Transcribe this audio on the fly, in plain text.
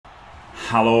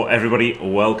Hello everybody,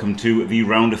 welcome to the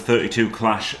round of 32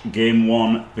 clash game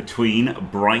 1 between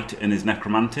Bright and his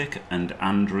Necromantic and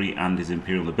Andriy and his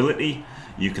Imperial Nobility.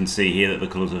 You can see here that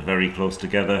the colours are very close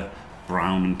together,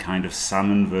 brown and kind of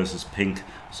salmon versus pink,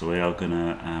 so we are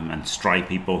gonna, and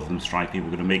stripy, both of them stripy,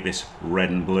 we're gonna make this red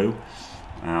and blue.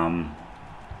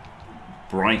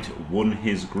 Bright won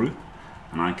his group,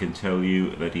 and I can tell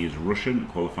you that he is Russian,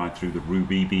 qualified through the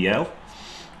Ruby BL.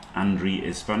 Andriy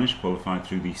is Spanish, qualified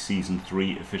through the Season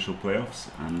 3 official playoffs,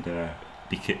 and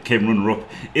became runner-up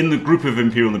in the group of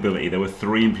Imperial Nobility. There were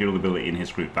 3 Imperial Nobility in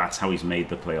his group. That's how he's made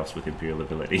the playoffs with Imperial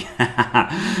Nobility.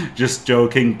 Just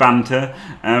joking, banter.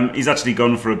 He's actually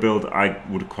gone for a build I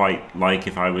would quite like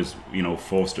if I was, you know,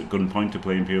 forced at gunpoint to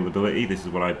play Imperial Nobility. This is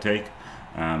what I'd take.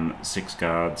 6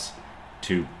 guards,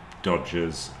 2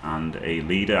 dodgers and a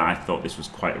leader. I thought this was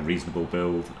quite a reasonable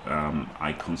build.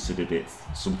 I considered it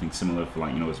something similar for,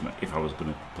 like, you know, if I was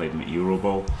going to play them at Euro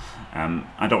Bowl.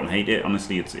 I don't hate it,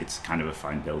 honestly. It's kind of a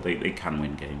fine build. They can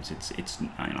win games. It's you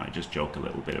know, I just joke a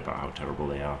little bit about how terrible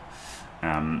they are.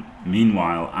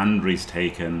 Meanwhile, Andriy's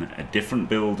taken a different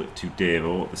build to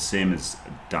Devo, the same as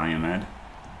Diomed.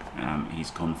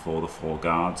 He's gone for the 4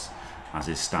 guards as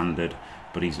his standard,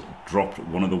 but he's dropped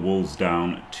one of the wolves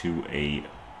down to a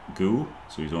ghoul,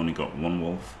 so he's only got 1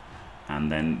 wolf, and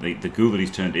then the ghoul that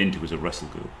he's turned into is a wrestle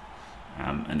ghoul,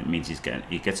 and it means he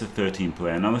gets a 13th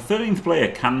player. Now the 13th player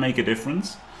can make a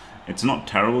difference. It's not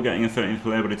terrible getting a 13th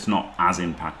player, but it's not as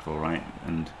impactful, right?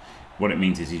 And what it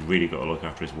means is he's really got to look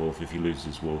after his wolf. If he loses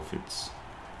his wolf, it's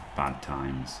bad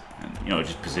times, and, you know,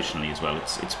 just positionally as well,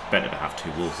 it's better to have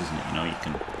 2 wolves, isn't it? You know, you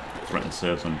can threaten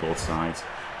serves on both sides.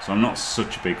 So I'm not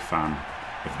such a big fan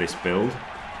of this build,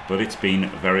 but it's been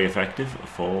very effective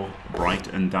for Bright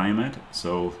and Diomed.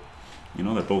 So, you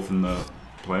know, they're both in the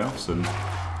playoffs, and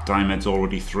Diomed's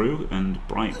already through, and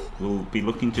Bright will be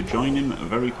looking to join him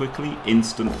very quickly.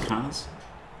 Instant Kaz.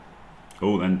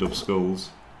 Oh, then Dub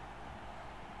Skulls.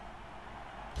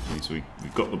 Okay, so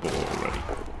we've got the ball already.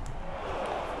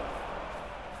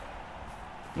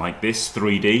 Like this,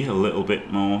 3D, a little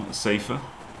bit more safer.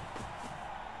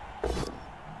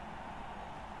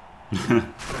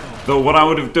 Though what I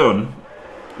would have done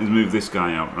is move this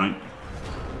guy out, right?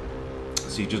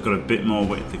 So you've just got a bit more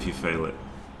width if you fail it.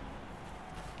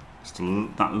 Just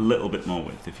that little bit more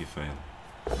width if you fail.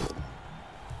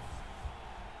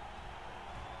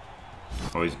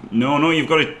 Oh, no, you've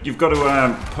got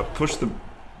to push the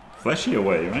fleshy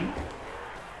away, right?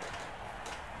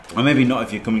 Or maybe not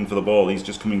if you're coming for the ball. He's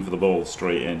just coming for the ball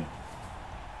straight in.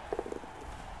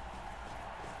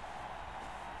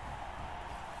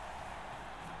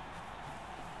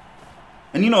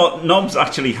 And, you know, knobs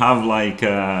actually have, like,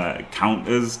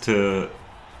 counters to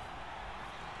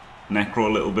Necro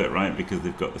a little bit, right? Because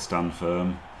they've got the stand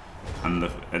firm, and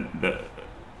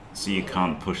so you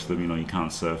can't push them. You know, you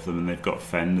can't surf them, and they've got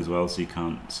fend as well, so you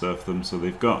can't surf them. So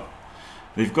they've got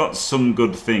some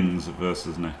good things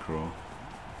versus Necro.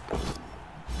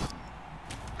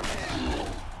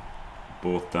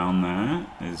 Both down there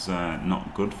is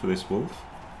not good for this wolf.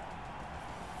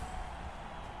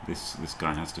 This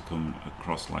guy has to come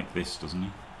across like this, doesn't he?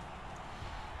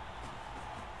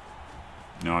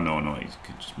 No, he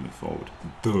can just move forward.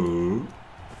 Duh.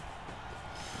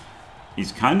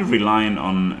 He's kind of reliant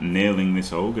on nailing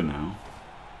this ogre now.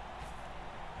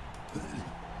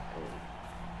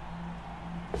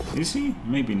 Is he?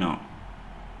 Maybe not.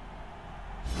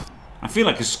 I feel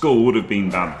like a skull would have been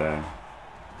bad there,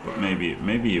 but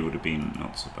maybe it would have been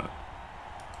not so bad.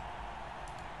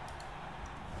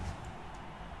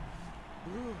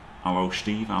 Hello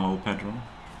Steve, hello Pedro.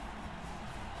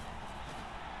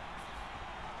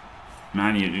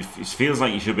 Man, it feels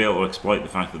like you should be able to exploit the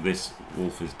fact that this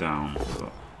wolf is down,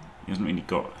 but he hasn't really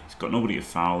got. He's got nobody to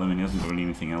foul him, and he hasn't got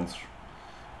anything else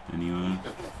anywhere.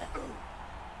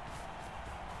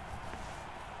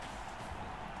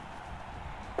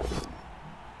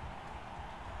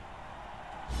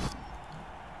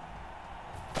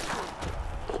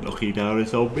 Lucky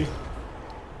Darius Obby.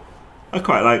 I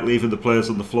quite like leaving the players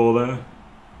on the floor there.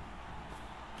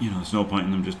 You know, there's no point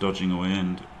in them just dodging away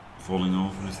and falling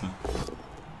over, is there?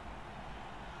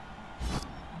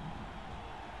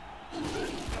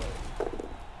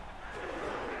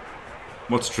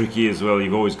 What's tricky as well,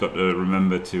 you've always got to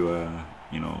remember to,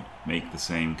 you know, make the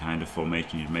same kind of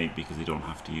formation you'd make, because they don't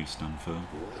have to use stand firm.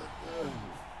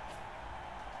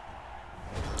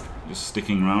 Just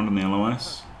sticking around on the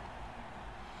LOS.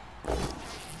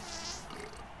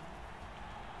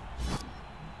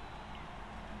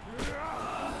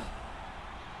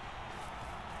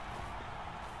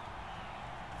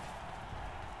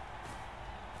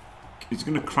 He's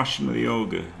going to crash into the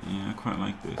ogre. Yeah, I quite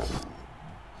like this.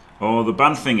 Oh, the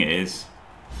bad thing is,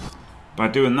 by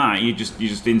doing that, you're just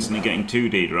instantly getting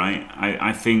 2D'd, right?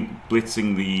 I think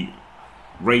blitzing the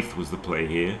Wraith was the play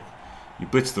here. You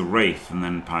blitz the Wraith and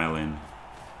then pile in.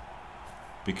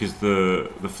 Because the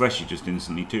Fleshy just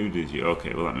instantly 2Ds you.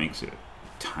 Okay, well that makes it a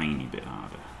tiny bit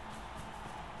harder.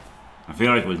 I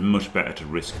feel like it was much better to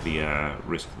risk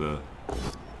the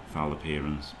foul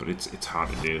appearance, but it's hard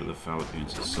to do. The foul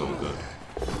appearance is so good.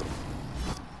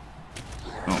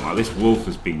 Oh wow, this wolf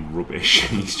has been rubbish.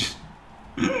 He's just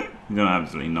he's done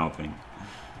absolutely nothing.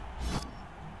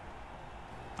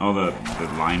 Oh, the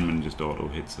lineman just auto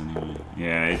hits anyway.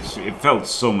 Yeah, it felt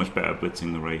so much better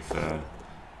blitzing the Wraith there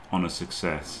on a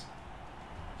success.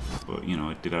 But you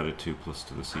know, it did add a 2+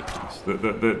 to the sequence.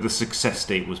 The success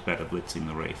state was better blitzing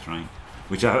the Wraith, right?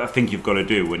 Which I think you've got to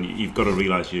do when you've got to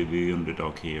realise you're the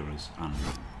underdog here as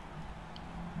Andriy.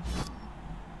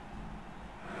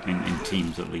 In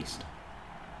teams at least.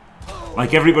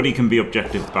 Like everybody can be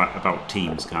objective about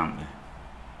teams, can't they?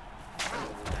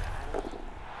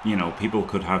 You know, people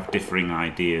could have differing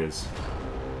ideas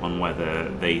on whether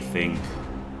they think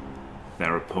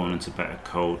their opponent's a better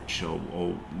coach or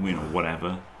you know,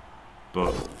 whatever.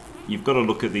 But you've got to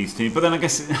look at these teams. But then I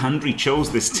guess Andriy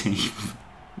chose this team.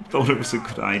 Thought it was a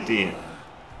good idea.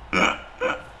 I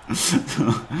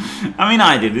mean,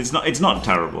 I did. It's not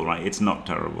terrible, right? It's not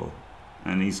terrible.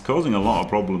 And he's causing a lot of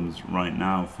problems right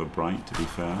now for Bright, to be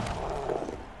fair.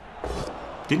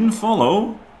 Didn't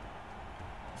follow.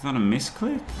 Is that a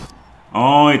misclick?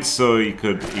 Oh, it's so he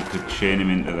could chain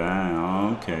him into there.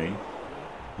 Oh, okay.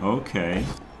 Okay.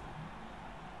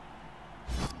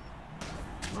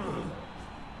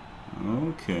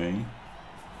 Okay.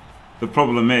 The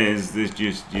problem is, you're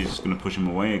just going to push him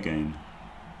away again.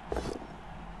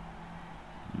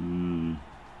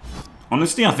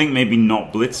 Honestly, I think maybe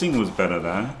not blitzing was better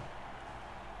there.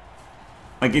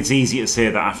 Like, it's easy to say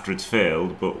that after it's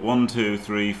failed, but 1, 2,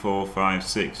 3, 4, 5,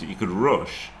 6, you could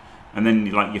rush, and then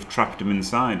like you've trapped him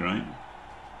inside, right?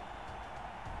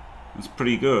 That's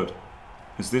pretty good.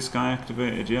 Is this guy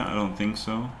activated yet? I don't think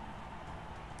so.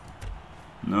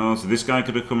 No, so this guy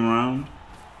could have come around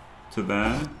to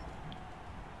there.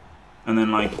 And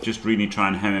then like just really try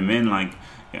and hem him in, like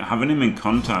having him in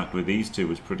contact with these two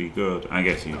was pretty good. I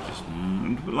guess he was just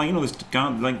like, you know, this guy,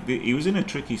 like he was in a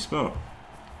tricky spot.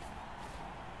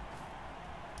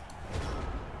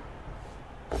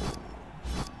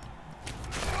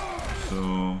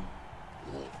 So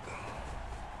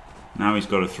now he's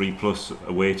got a 3+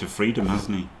 away to freedom,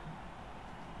 hasn't he?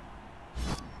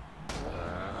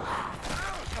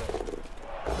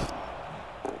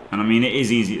 And I mean, it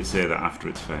is easy to say that after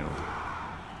it's failed,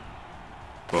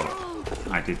 but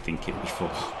I did think it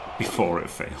before it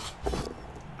failed.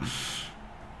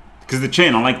 Because the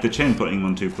chain, I like the chain putting him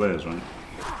on 2 players, right?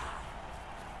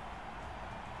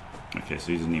 Okay,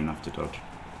 so he doesn't even have to dodge.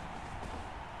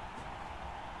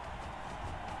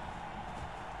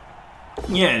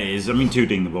 Yeah, it is. I mean,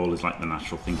 2D'ing the ball is like the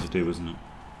natural thing to do, isn't it?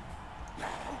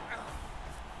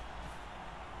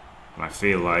 But I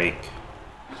feel like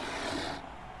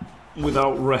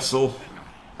without wrestle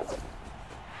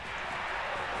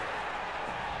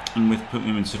and with putting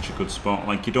him in such a good spot,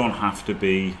 like you don't have to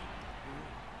be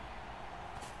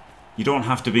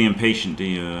impatient, do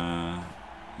you?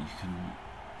 You can,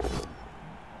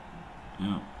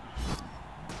 yeah.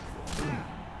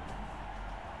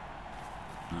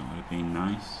 That would have been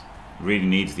nice. Really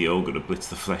needs the ogre to blitz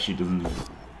the Fleshy, doesn't he?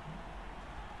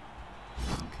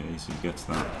 Okay, so he gets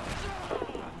that.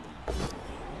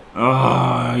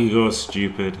 Oh, he goes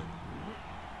stupid.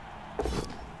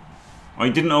 Oh, he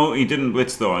didn't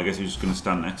blitz though. I guess he was just going to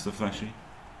stand next to Fleshy.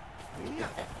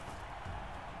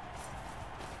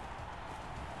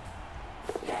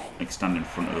 Like stand in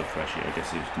front of the Fleshy. I guess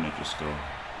he was going to just go.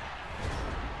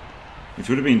 Which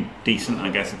would have been decent, I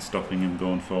guess, at stopping him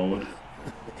going forward.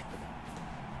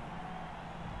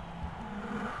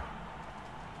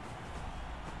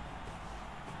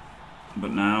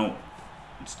 But now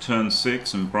it's turn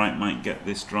 6 and Bright might get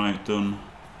this drive done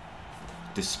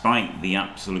despite the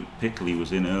absolute pickle he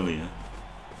was in earlier.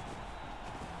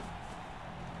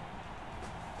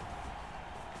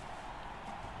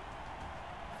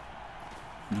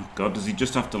 Oh god, does he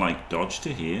just have to like dodge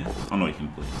to here? Oh no, he can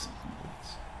blitz.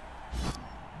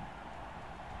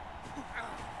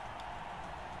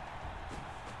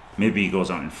 Maybe he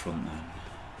goes out in front then.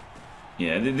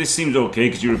 Yeah, this seems okay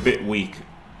because you're a bit weak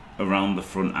around the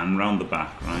front and around the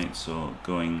back, right? So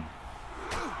going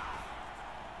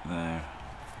there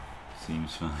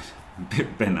seems fine. A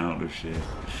bit bent out of shape.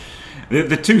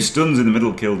 The 2 stuns in the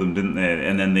middle killed him, didn't they?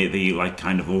 And then they like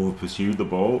kind of over pursued the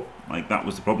ball. Like, that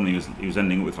was the problem. He was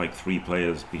ending up with like 3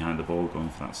 players behind the ball going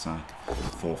for that sack.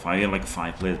 4 or 5. He had like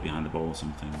 5 players behind the ball or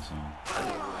something. So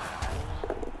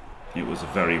it was a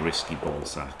very risky ball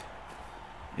sack.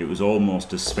 It was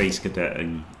almost a space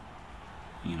cadetting,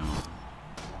 you know,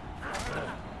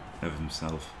 of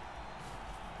himself.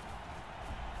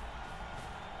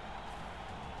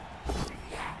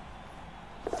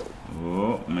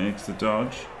 Oh, makes the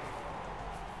dodge.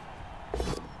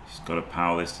 He's got to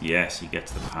power this. Yes, he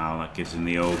gets the power. That gives him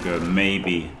the ogre.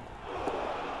 Maybe.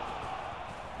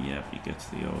 Yep, he gets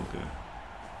the ogre.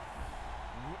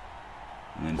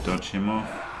 And then dodge him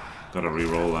off. Got to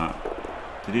re-roll that.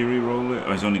 Did he re-roll it?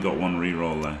 Oh, he's only got 1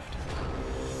 re-roll left.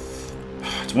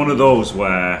 It's one of those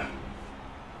where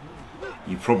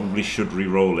you probably should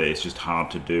re-roll it. It's just hard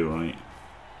to do, right?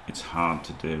 It's hard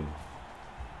to do.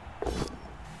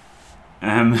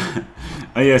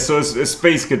 Oh yeah, so a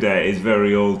space cadet is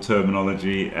very old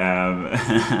terminology.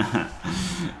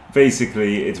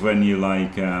 Basically, it's when you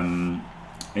like,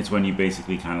 it's when you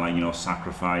basically kind of like, you know,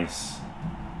 sacrifice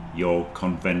your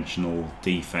conventional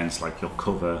defense, like your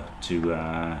cover, to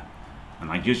and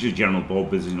like just your general ball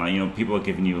business. Like, you know, people are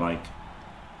giving you like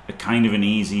a kind of an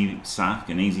easy sack,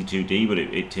 an easy 2D, but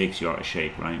it takes you out of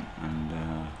shape, right?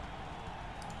 And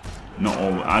not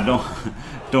all. I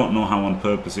don't know how on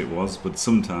purpose it was, but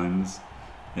sometimes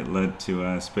it led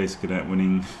to Space Cadet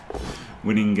winning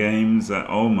games.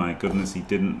 Oh my goodness, he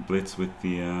didn't blitz with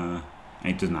the.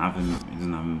 He doesn't have him. He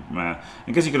doesn't have him. I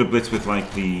guess he could have blitzed with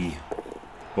like the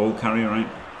ball carrier, right?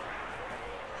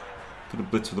 Could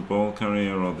have blitzed with the ball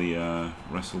carrier or the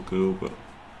wrestle ghoul, but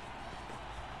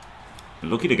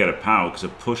lucky to get a power because a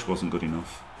push wasn't good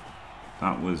enough.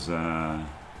 That was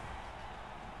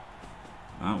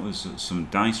some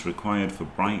dice required for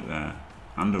Bright there,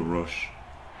 and a rush.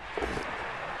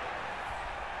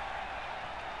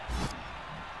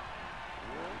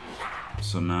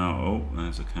 So now, oh,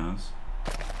 there's a Kaz.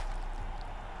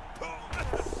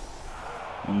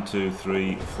 1, 2,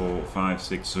 3, 4, 5,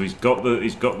 6. So he's got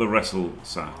the wrestle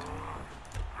sack.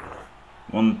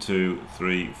 1, 2,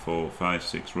 3, 4, 5,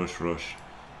 6. Rush.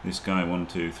 This guy 1,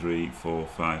 2, 3, 4,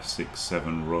 5, 6,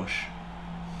 7. Rush.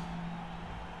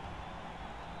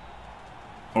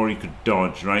 Or he could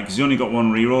dodge, right? Because he only got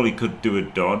 1 reroll. He could do a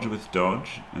dodge with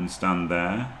dodge and stand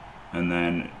there, and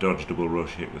then dodge, double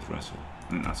rush, hit with wrestle.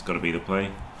 I think that's got to be the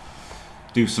play.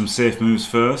 Do some safe moves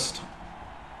first.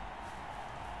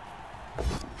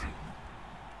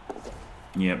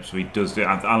 Yep, so he does do.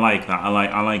 I like that.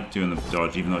 I like doing the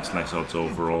dodge, even though it's less odds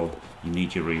overall. You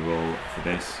need your reroll for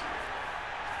this.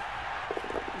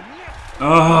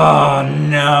 Oh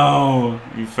no!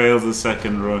 He fails the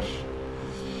second rush.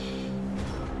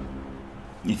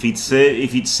 If he'd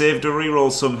saved a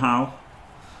reroll somehow,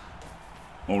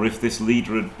 or if this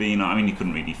leader had been, I mean, he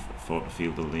couldn't really afford to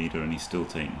field the leader, and he's still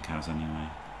taking Kaz anyway.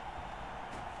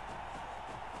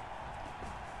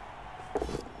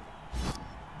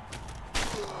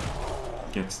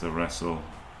 Gets the wrestle,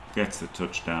 gets the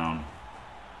touchdown.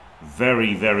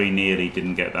 Very, very nearly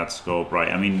didn't get that scope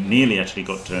right. I mean, nearly actually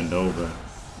got turned over.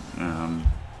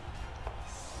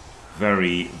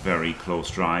 Very, very close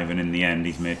drive, and in the end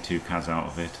he's made 2 Kaz out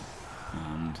of it.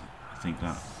 And I think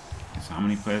that is how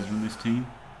many players are in this team?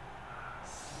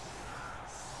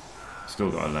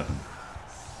 Still got 11.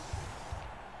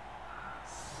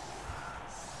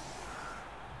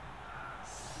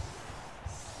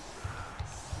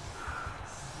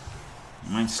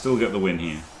 Might still get the win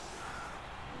here.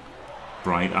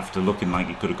 Bright, after looking like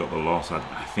he could have got the loss, I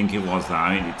think it was that.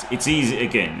 I mean, it's easy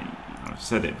again. I've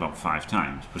said it about 5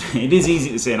 times, but it is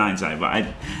easy to say in hindsight. But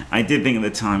I did think at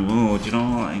the time, oh, do you know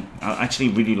what? I actually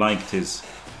really liked his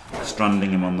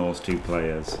stranding him on those 2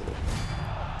 players.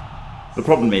 The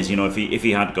problem is, you know, if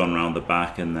he had gone round the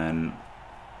back and then,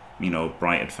 you know,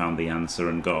 Bright had found the answer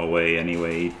and got away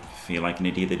anyway, he'd feel like an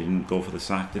idiot that he didn't go for the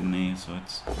sack, didn't he? So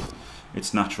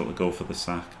it's natural to go for the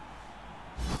sack.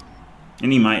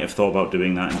 And he might have thought about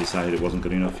doing that and decided it wasn't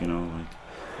good enough, you know. Like,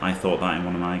 I thought that in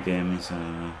one of my games.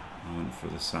 I went for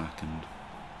the sack, and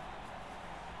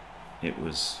it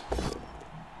was,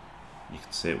 you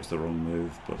could say it was the wrong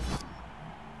move, but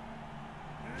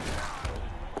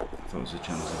I thought there was a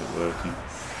chance of it working.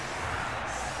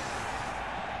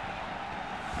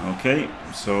 Okay,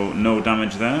 so no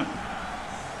damage there.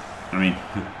 I mean,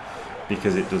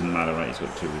 because it doesn't matter, right? He's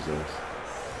got 2 reserves.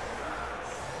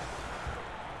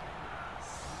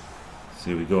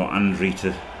 So we got Andriy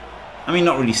to, I mean,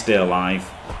 not really stay alive,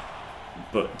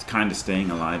 but it's kind of staying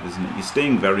alive, isn't it? You're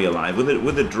staying very alive.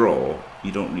 With a draw,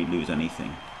 you don't really lose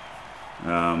anything.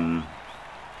 So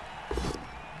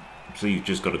you've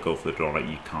just got to go for the draw, right?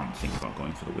 You can't think about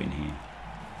going for the win here.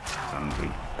 It's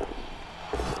Andriy.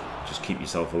 just keep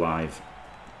yourself alive.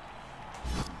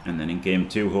 And then in game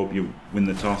 2, hope you win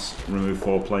the toss, remove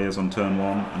 4 players on turn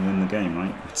 1 and win the game,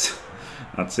 right?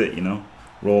 That's it, you know.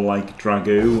 Roll like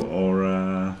Dragoo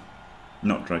or...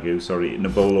 not Dragoo, sorry.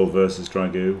 Nebolo versus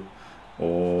Dragoo.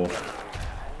 Or...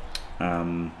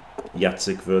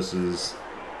 Yatsik versus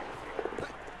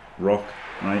Rock,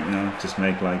 right? You know, just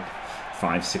make like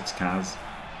 5-6 cards.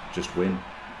 Just win.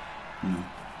 You know.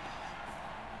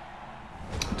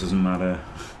 It doesn't matter.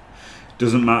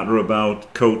 Doesn't matter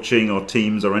about coaching or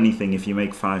teams or anything. If you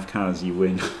make 5 cards, you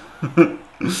win.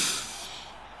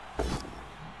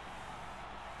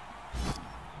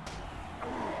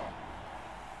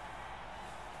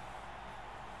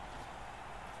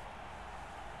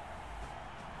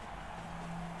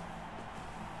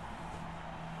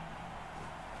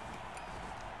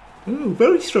 Ooh,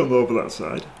 very strong over that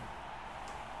side.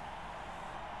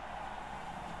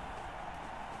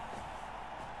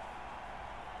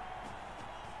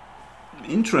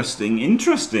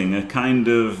 Interesting. A kind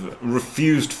of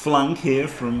refused flank here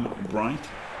from Bright.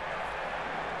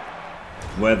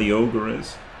 Where the ogre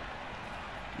is.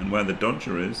 And where the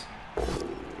dodger is.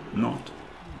 Not.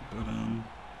 But,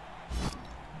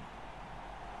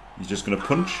 he's just going to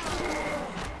punch.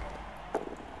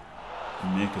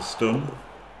 And make a stun.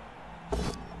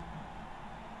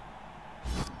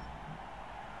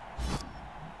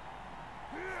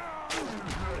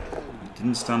 He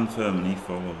didn't stand firm and he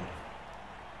followed.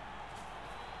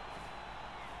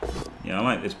 Yeah, I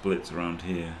like this blitz around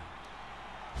here.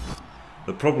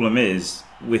 The problem is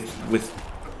with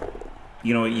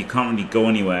you know, you can't really go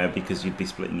anywhere because you'd be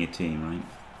splitting your team, right?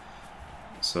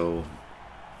 So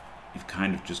you've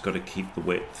kind of just got to keep the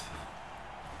width.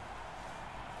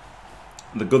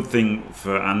 The good thing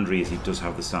for Andriy is he does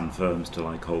have the stand firms to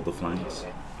like hold the flanks,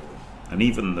 and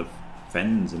even the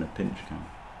fens in a pinch can.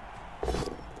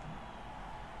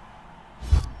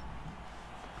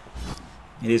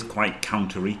 It is quite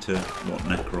countery to what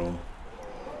Necro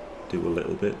do a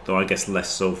little bit, though I guess less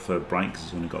so for Bright because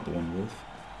he's only got the one wolf.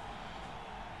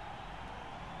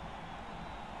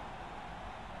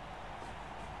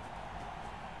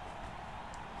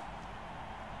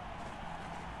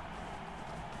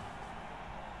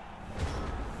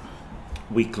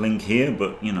 Weak link here,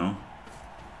 but you know,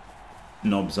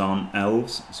 knobs aren't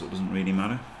elves, so it doesn't really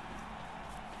matter.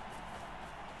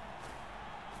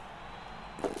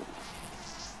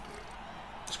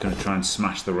 Going to try and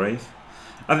smash the Wraith.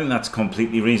 I think that's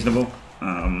completely reasonable.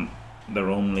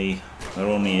 They're only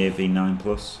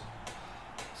AV9+,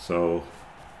 so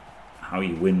how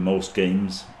you win most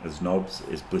games as knobs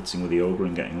is blitzing with the ogre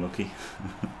and getting lucky.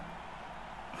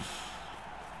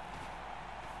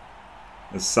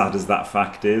 As sad as that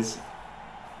fact is,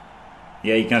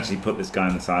 yeah, you can actually put this guy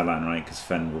on the sideline, right? Because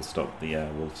Fen will stop the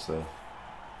wolves.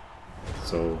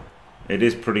 So it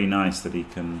is pretty nice that he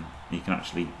can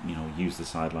actually, you know, use the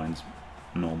sidelines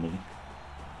normally.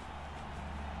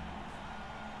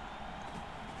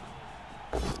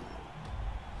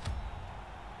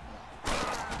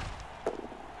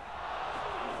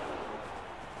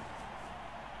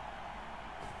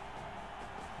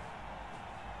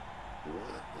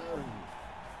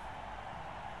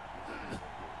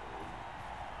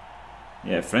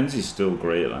 Yeah, Frenzy's still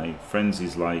great. Like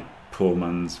Frenzy's like poor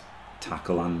man's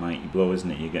tackle and mighty blow,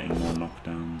 isn't it? You're getting more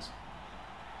knockdowns.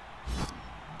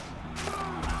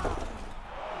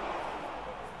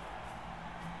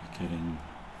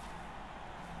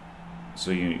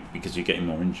 Because you're getting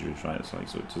more injuries, right? It's like,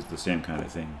 so it does the same kind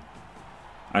of thing.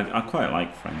 I quite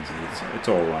like Frenzy. It's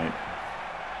all right.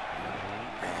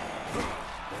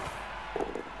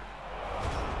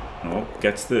 Oh,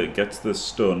 gets the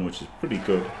stun, which is pretty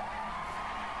good.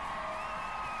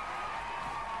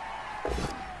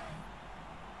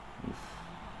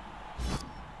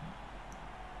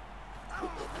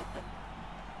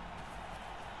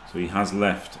 So he has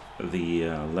left the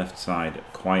left side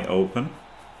quite open.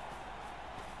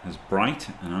 As Bright,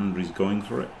 and Andriy's going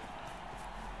for it.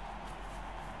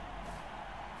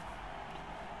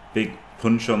 Big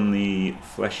punch on the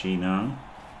fleshy now.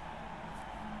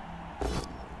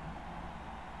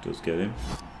 Does get him.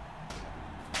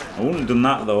 I wouldn't have done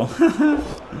that though.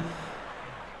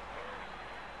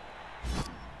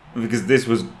 Because this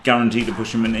was guaranteed to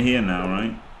push him into here now,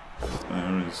 right?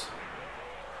 There is.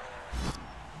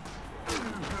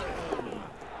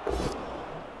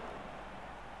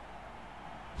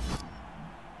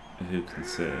 Who can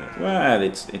say? Well,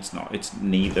 it's not. It's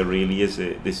neither really, is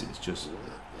it? This is just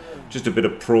a bit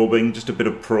of probing,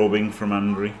 from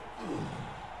Andriy.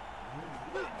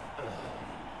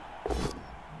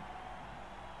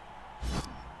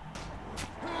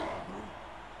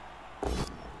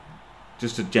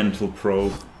 Just a gentle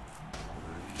probe.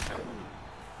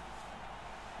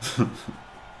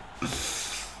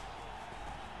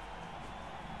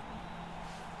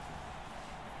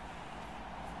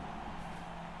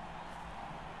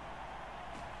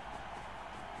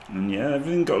 And yeah,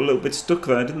 everything got a little bit stuck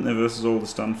there, didn't they, versus all the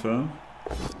stand firm.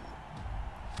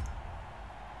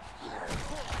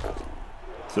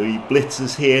 So he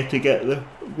blitzes here to get the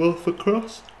wolf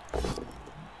across.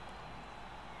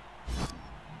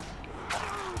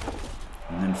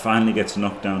 And then finally gets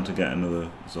knocked down to get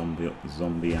another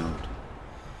zombie out.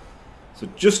 So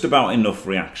just about enough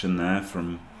reaction there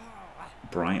from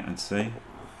Bright, I'd say.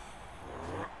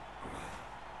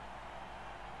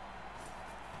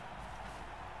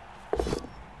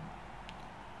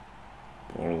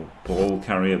 Ball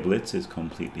carrier blitz is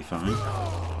completely fine.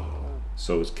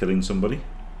 So is killing somebody.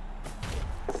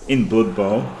 In Blood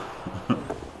Bowl.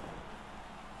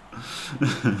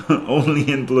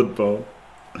 Only in Blood Bowl.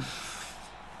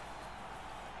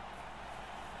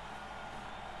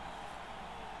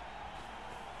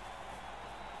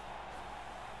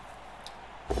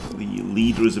 The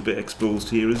leader is a bit exposed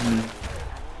here, isn't he?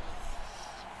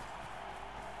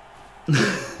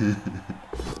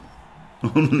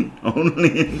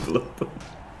 only in Blood Bowl.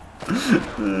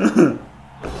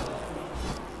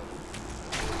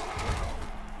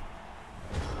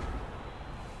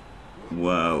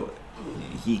 Well,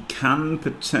 he can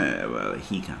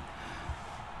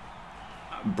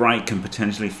Bright can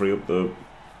potentially free up the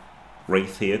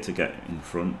Wraith here to get in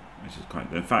front, which is quite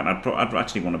good. In fact, I'd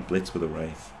actually want to blitz with a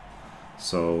Wraith.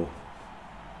 So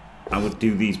I would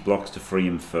do these blocks to free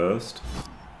him first.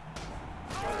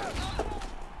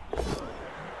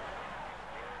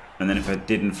 And then if I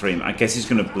didn't free him, I guess he's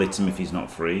going to blitz him if he's not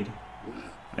freed.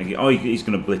 Oh, he's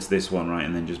going to blitz this one, right,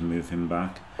 and then just move him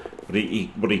back. But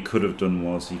what he could have done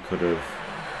was he could have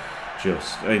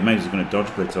just... maybe he's going to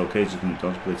dodge blitz. Okay, he's just going to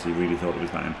dodge blitz. He really thought it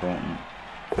was that important.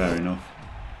 Fair enough.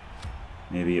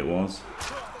 Maybe it was.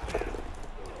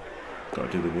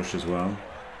 Got to do the rush as well.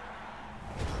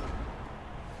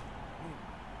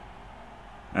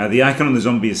 The icon on the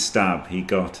zombie is stab. He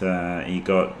got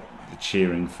the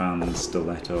cheering fans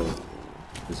stiletto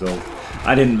result.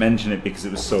 I didn't mention it because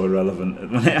it was so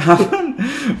irrelevant when it happened.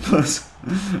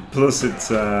 Plus it's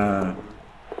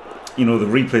you know, the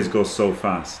replays go so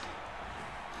fast.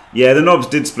 Yeah, the knobs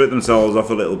did split themselves off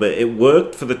a little bit. It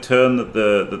worked for the turn that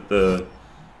the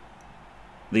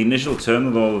initial turn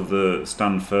with all of the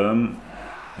stand firm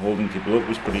holding people up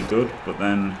was pretty good, but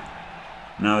then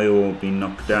now they all been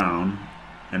knocked down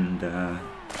and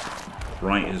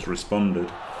Bright has responded.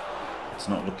 It's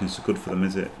not looking so good for them,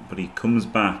 is it? But he comes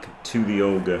back to the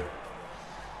ogre,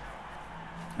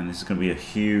 and this is going to be a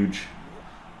huge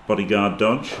bodyguard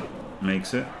dodge.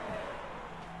 Makes it.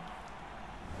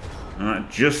 And that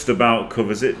just about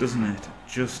covers it, doesn't it?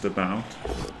 Just about.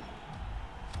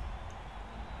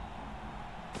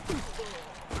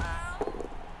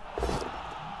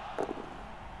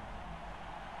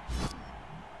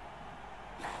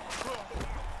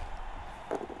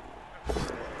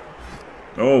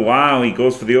 Oh wow, he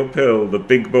goes for the uphill, the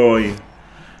big boy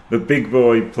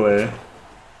play.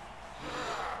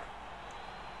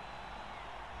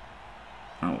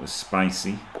 That was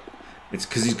spicy. It's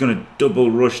because he's going to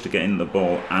double rush to get in the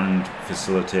ball and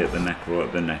facilitate the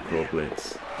necro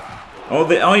blitz.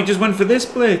 Oh, he just went for this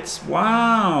blitz.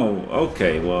 Wow.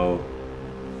 Okay, well,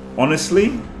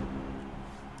 honestly,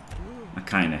 I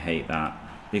kind of hate that,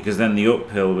 because then the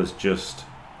uphill was just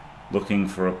looking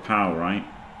for a POW, right?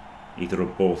 Either a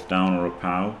both down or a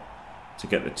POW to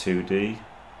get the 2D. It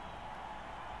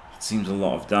seems a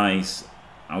lot of dice.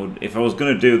 If I was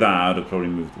going to do that, I would have probably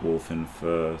moved the wolf in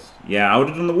first. Yeah, I would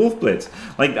have done the wolf blitz.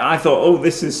 Like, I thought, oh,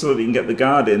 this is so that he can get the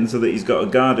guard in, so that he's got a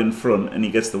guard in front and he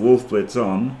gets the wolf blitz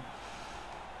on.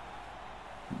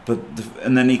 But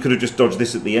and then he could have just dodged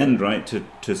this at the end, right,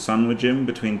 to sandwich him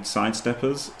between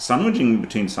sidesteppers. Sandwiching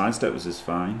between sidesteppers is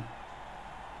fine.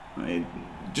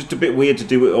 Just a bit weird to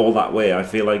do it all that way. I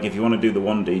feel like if you want to do the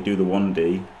 1D, do the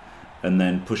 1D, and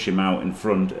then push him out in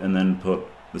front, and then put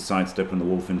the sidestep and the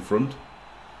wolf in front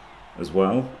as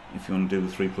well, if you want to do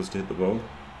the 3+ to hit the ball.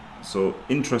 So,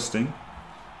 interesting.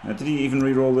 Did he even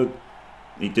re-roll the...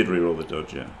 He did re-roll the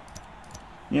dodge, yeah.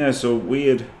 Yeah, so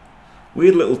weird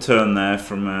little turn there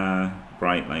from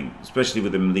Bright, like, especially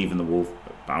with him leaving the wolf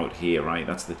out here, right?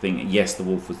 That's the thing. Yes, the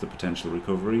wolf was the potential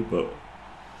recovery, but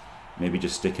maybe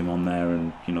just stick him on there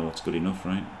and, you know, it's good enough,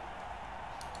 right?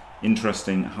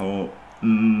 Interesting how...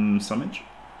 Summage?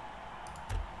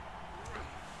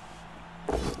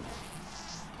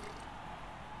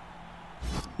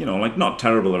 You know, like, not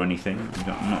terrible or anything.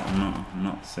 I'm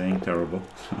not saying terrible.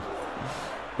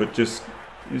 But just,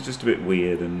 it was just a bit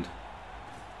weird and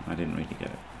I didn't really get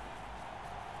it.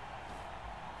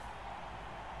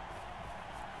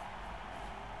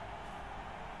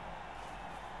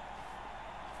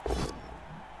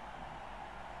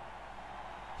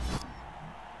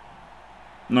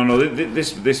 No,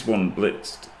 this one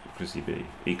blitzed Chrissy B.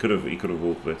 He could have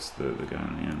all blitzed the guy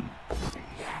in the end.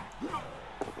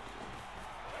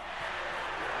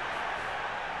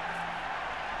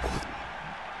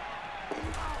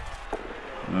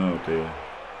 Oh dear.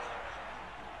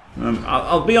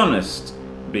 I'll be honest,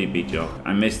 BB Jock.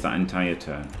 I missed that entire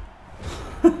turn.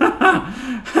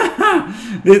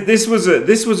 this was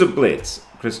a blitz,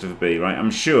 Christopher B. Right?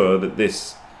 I'm sure that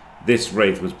this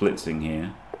Wraith was blitzing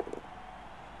here.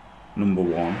 Number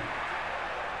one.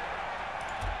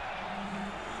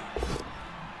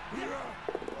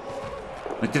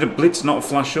 Like, did a blitz not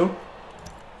flash up?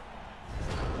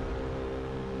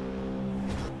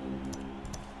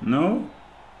 No?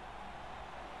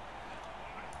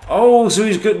 Oh, so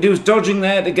he was dodging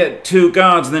there to get 2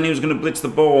 guards, and then he was going to blitz the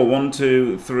ball. 1,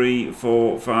 2, 3,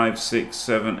 4, 5, 6,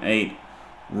 7, 8.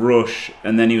 Rush,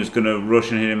 and then he was going to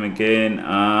rush and hit him again.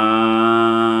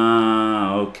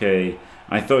 Ah, okay.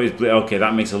 I thought he was okay,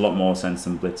 that makes a lot more sense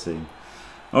than blitzing.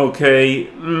 Okay.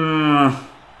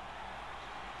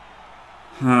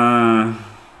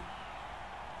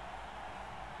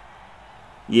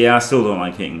 Yeah, I still don't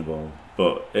like hitting the ball,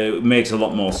 but it makes a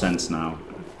lot more sense now.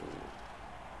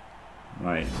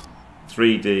 Right.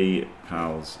 3D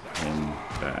pals in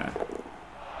there.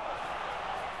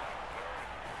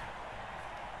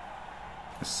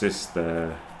 Assist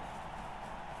there.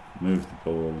 Move the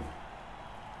ball.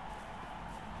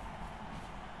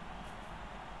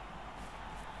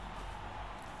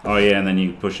 Oh yeah, and then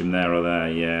you push him there or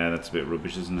there. Yeah, that's a bit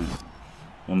rubbish, isn't it?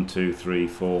 1, 2, 3,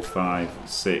 4, 5,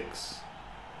 6,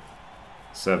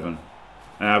 7.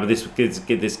 But this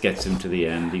gets him to the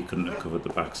end. He couldn't have covered the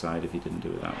backside if he didn't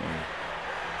do it that way.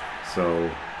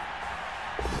 So,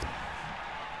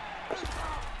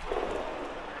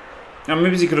 and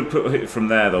maybe he could have put hit from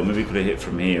there though. Maybe he could have hit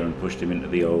from here and pushed him into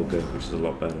the ogre, which is a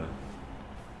lot better.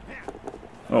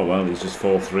 Oh well, he's just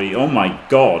 4-3. Oh my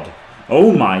god!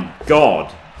 Oh my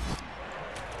god!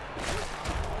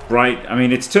 Right, I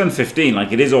mean, it's turn 15,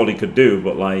 like, it is all he could do,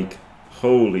 but, like,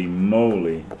 holy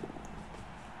moly.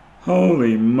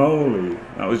 Holy moly.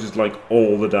 That was just, like,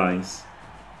 all the dice.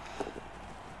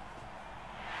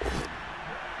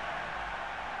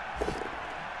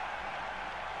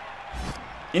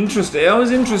 Interesting. That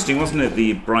was interesting, wasn't it,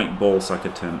 the bright ball sack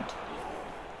attempt?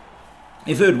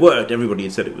 If it had worked, everybody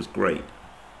had said it was great.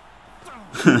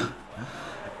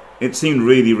 It seemed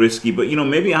really risky, but, you know,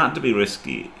 maybe it had to be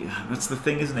risky. That's the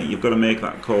thing, isn't it? You've got to make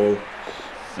that call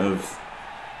of...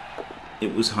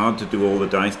 It was hard to do all the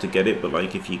dice to get it, but,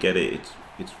 like, if you get it,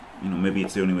 it's you know, maybe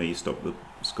it's the only way you stop the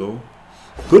score.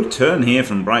 Good turn here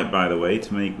from Bright, by the way,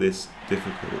 to make this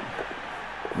difficult.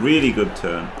 Really good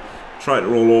turn. Tried to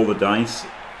roll all the dice.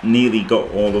 Nearly got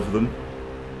all of them.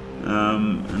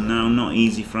 And now not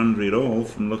easy for Andriy at all,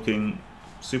 from looking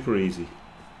super easy.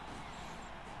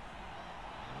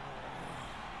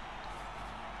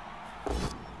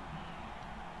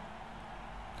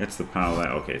 Gets the power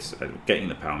there. Okay, so getting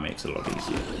the power makes it a lot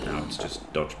easier. Now it's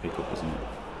just dodge pickup, isn't it?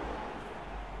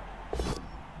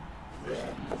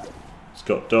 It's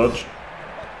got dodge.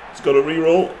 It's got a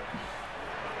reroll.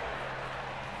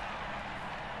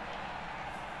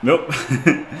 Nope.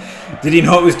 Did he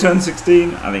know it was turn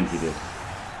 16? I think he did.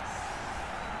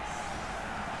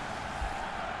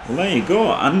 Well, there you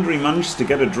go. Andriy managed to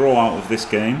get a draw out of this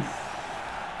game.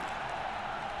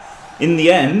 In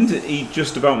the end, he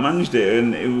just about managed it,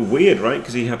 and it was weird, right?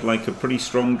 Because he had like a pretty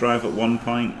strong drive at one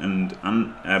point, and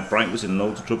Bright was in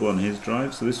loads of trouble on his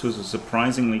drive. So this was a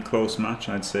surprisingly close match,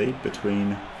 I'd say,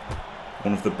 between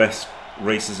one of the best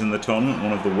races in the tournament,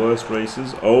 one of the worst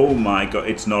races. Oh my god,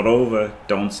 it's not over.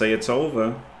 Don't say it's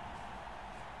over.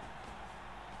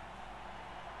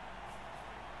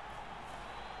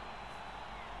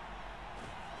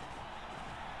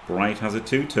 Bright has a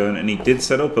 2-turn, and he did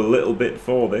set up a little bit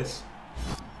for this.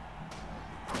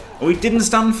 Oh, he didn't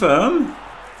stand firm?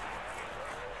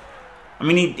 I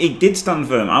mean, he did stand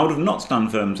firm. I would have not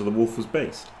stand firm until the wolf was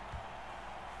based.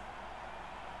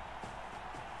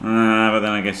 But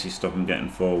then I guess you stop him getting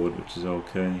forward, which is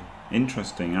okay.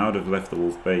 Interesting. I would have left the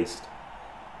wolf based,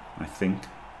 I think.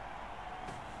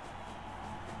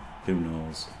 Who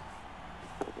knows?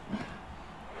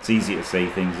 It's easy to say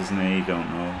things, isn't it? You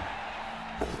don't know.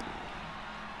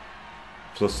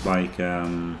 Plus, like, you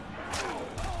know,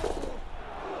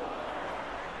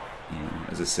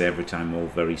 as I say every time, all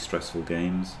very stressful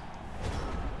games.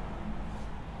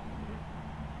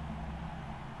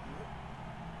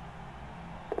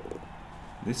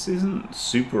 This isn't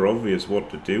super obvious what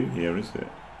to do here, is it?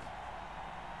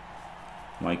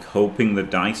 Like, hoping the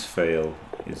dice fail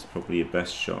is probably your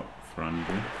best shot for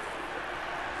Andriy.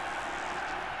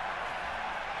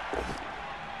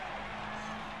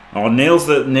 Oh, nails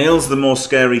the more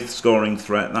scary scoring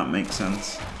threat. That makes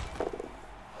sense.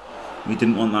 We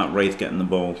didn't want that Wraith getting the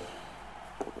ball.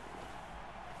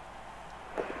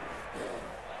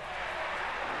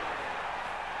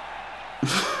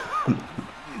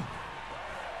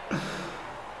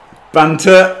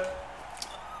 Banter.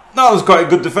 That was quite a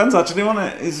good defense, actually,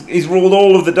 wasn't it? He's rolled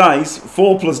all of the dice.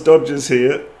 4+ dodges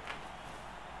here.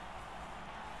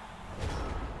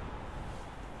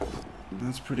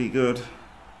 That's pretty good.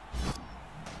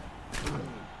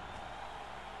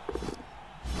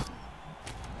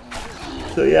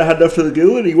 So yeah, hand after the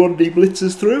goal, and he 1D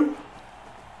blitzes through.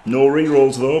 No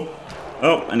rerolls though.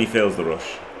 Oh, and he fails the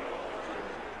rush.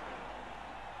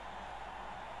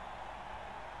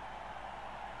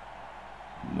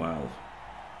 Well,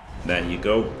 there you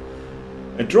go.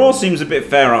 A draw seems a bit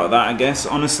fair out of that, I guess.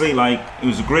 Honestly, like, it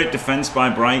was a great defense by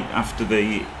Bright after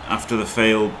the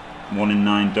failed 1 in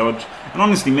 9 dodge. And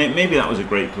honestly, maybe that was a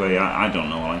great play. I don't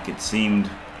know. Like, it seemed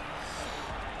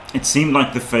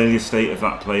like the failure state of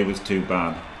that play was too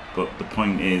bad. But the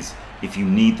point is, if you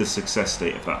need the success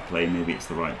state of that play, maybe it's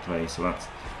the right play. So I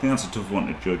think that's a tough one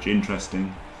to judge.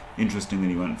 Interesting that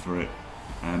he went for it.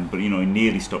 But you know, he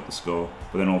nearly stopped the score.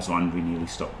 But then also Andriy nearly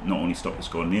not only stopped the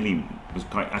score, nearly was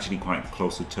actually quite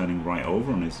close to turning right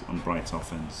over on Bright's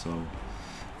offense. So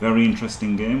very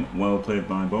interesting game. Well played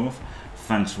by both.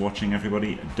 Thanks for watching,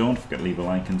 everybody. Don't forget to leave a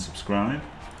like and subscribe,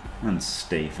 and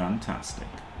stay fantastic.